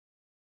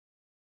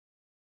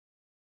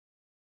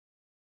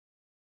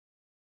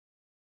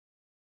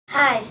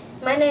Hi,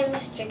 my name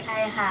is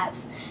Jakaya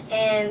Hobbs,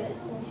 and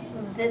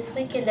this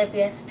week in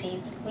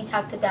WSP we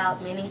talked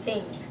about many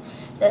things.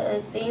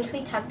 The things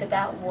we talked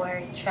about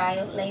were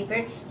child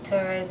labor,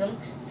 tourism,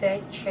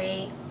 fair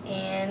trade,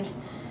 and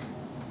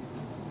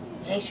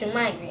Haitian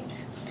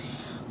migrants.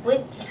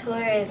 With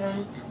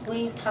tourism,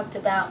 we talked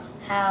about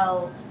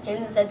how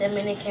in the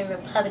Dominican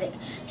Republic,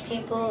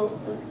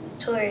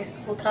 tourists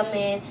will come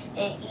in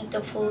and eat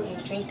the food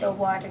and drink the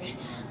waters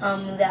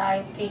that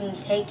are being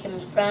taken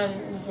from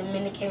the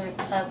Dominican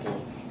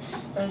Republic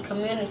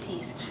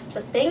communities.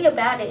 The thing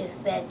about it is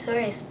that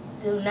tourists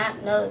do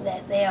not know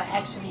that they are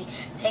actually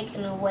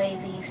taking away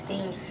these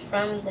things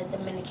from the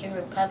Dominican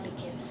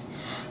Republicans.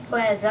 For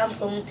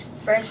example,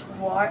 fresh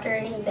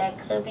water that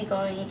could be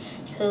going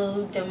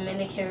to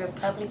Dominican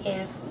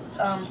Republicans,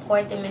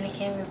 poor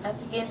Dominican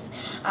Republicans,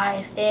 are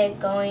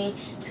instead going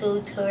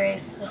to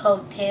tourist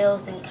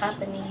hotels and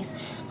companies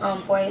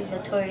for the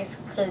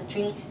tourists could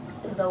drink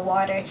the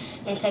water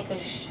and take a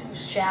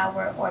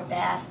shower or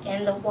bath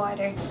in the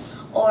water,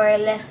 or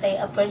let's say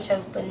a bunch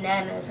of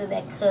bananas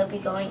that could be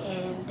going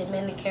in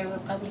Dominican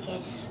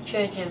Republican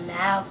children's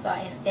mouths are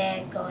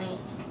instead going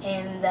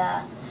in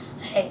the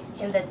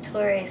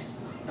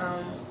tourist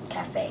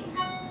cafes.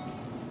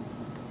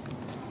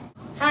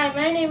 Hi,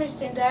 my name is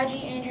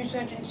Tendaji Andrew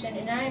Hutchinson,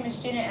 and I am a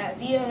student at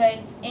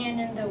VLA and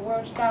in the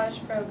World Scholars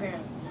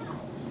Program.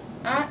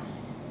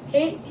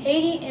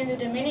 Haiti and the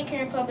Dominican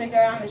Republic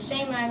are on the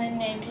same island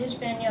named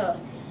Hispaniola.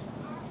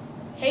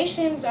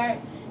 Haitians are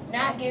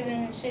not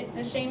given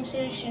the same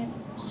citizenship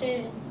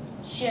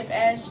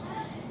as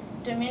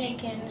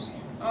Dominicans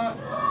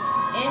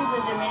in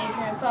the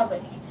Dominican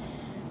Republic.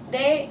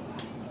 They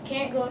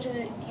can't go to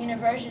the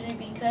university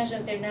because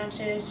of their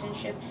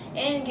non-citizenship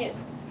and get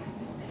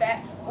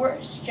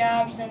worse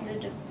jobs than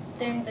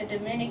the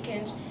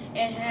Dominicans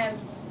and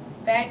have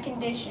bad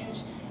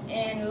conditions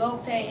and low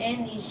pay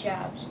in these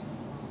jobs.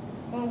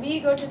 When we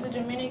go to the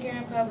Dominican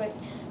Republic,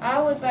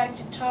 I would like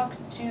to talk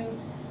to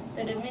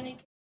the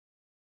Dominican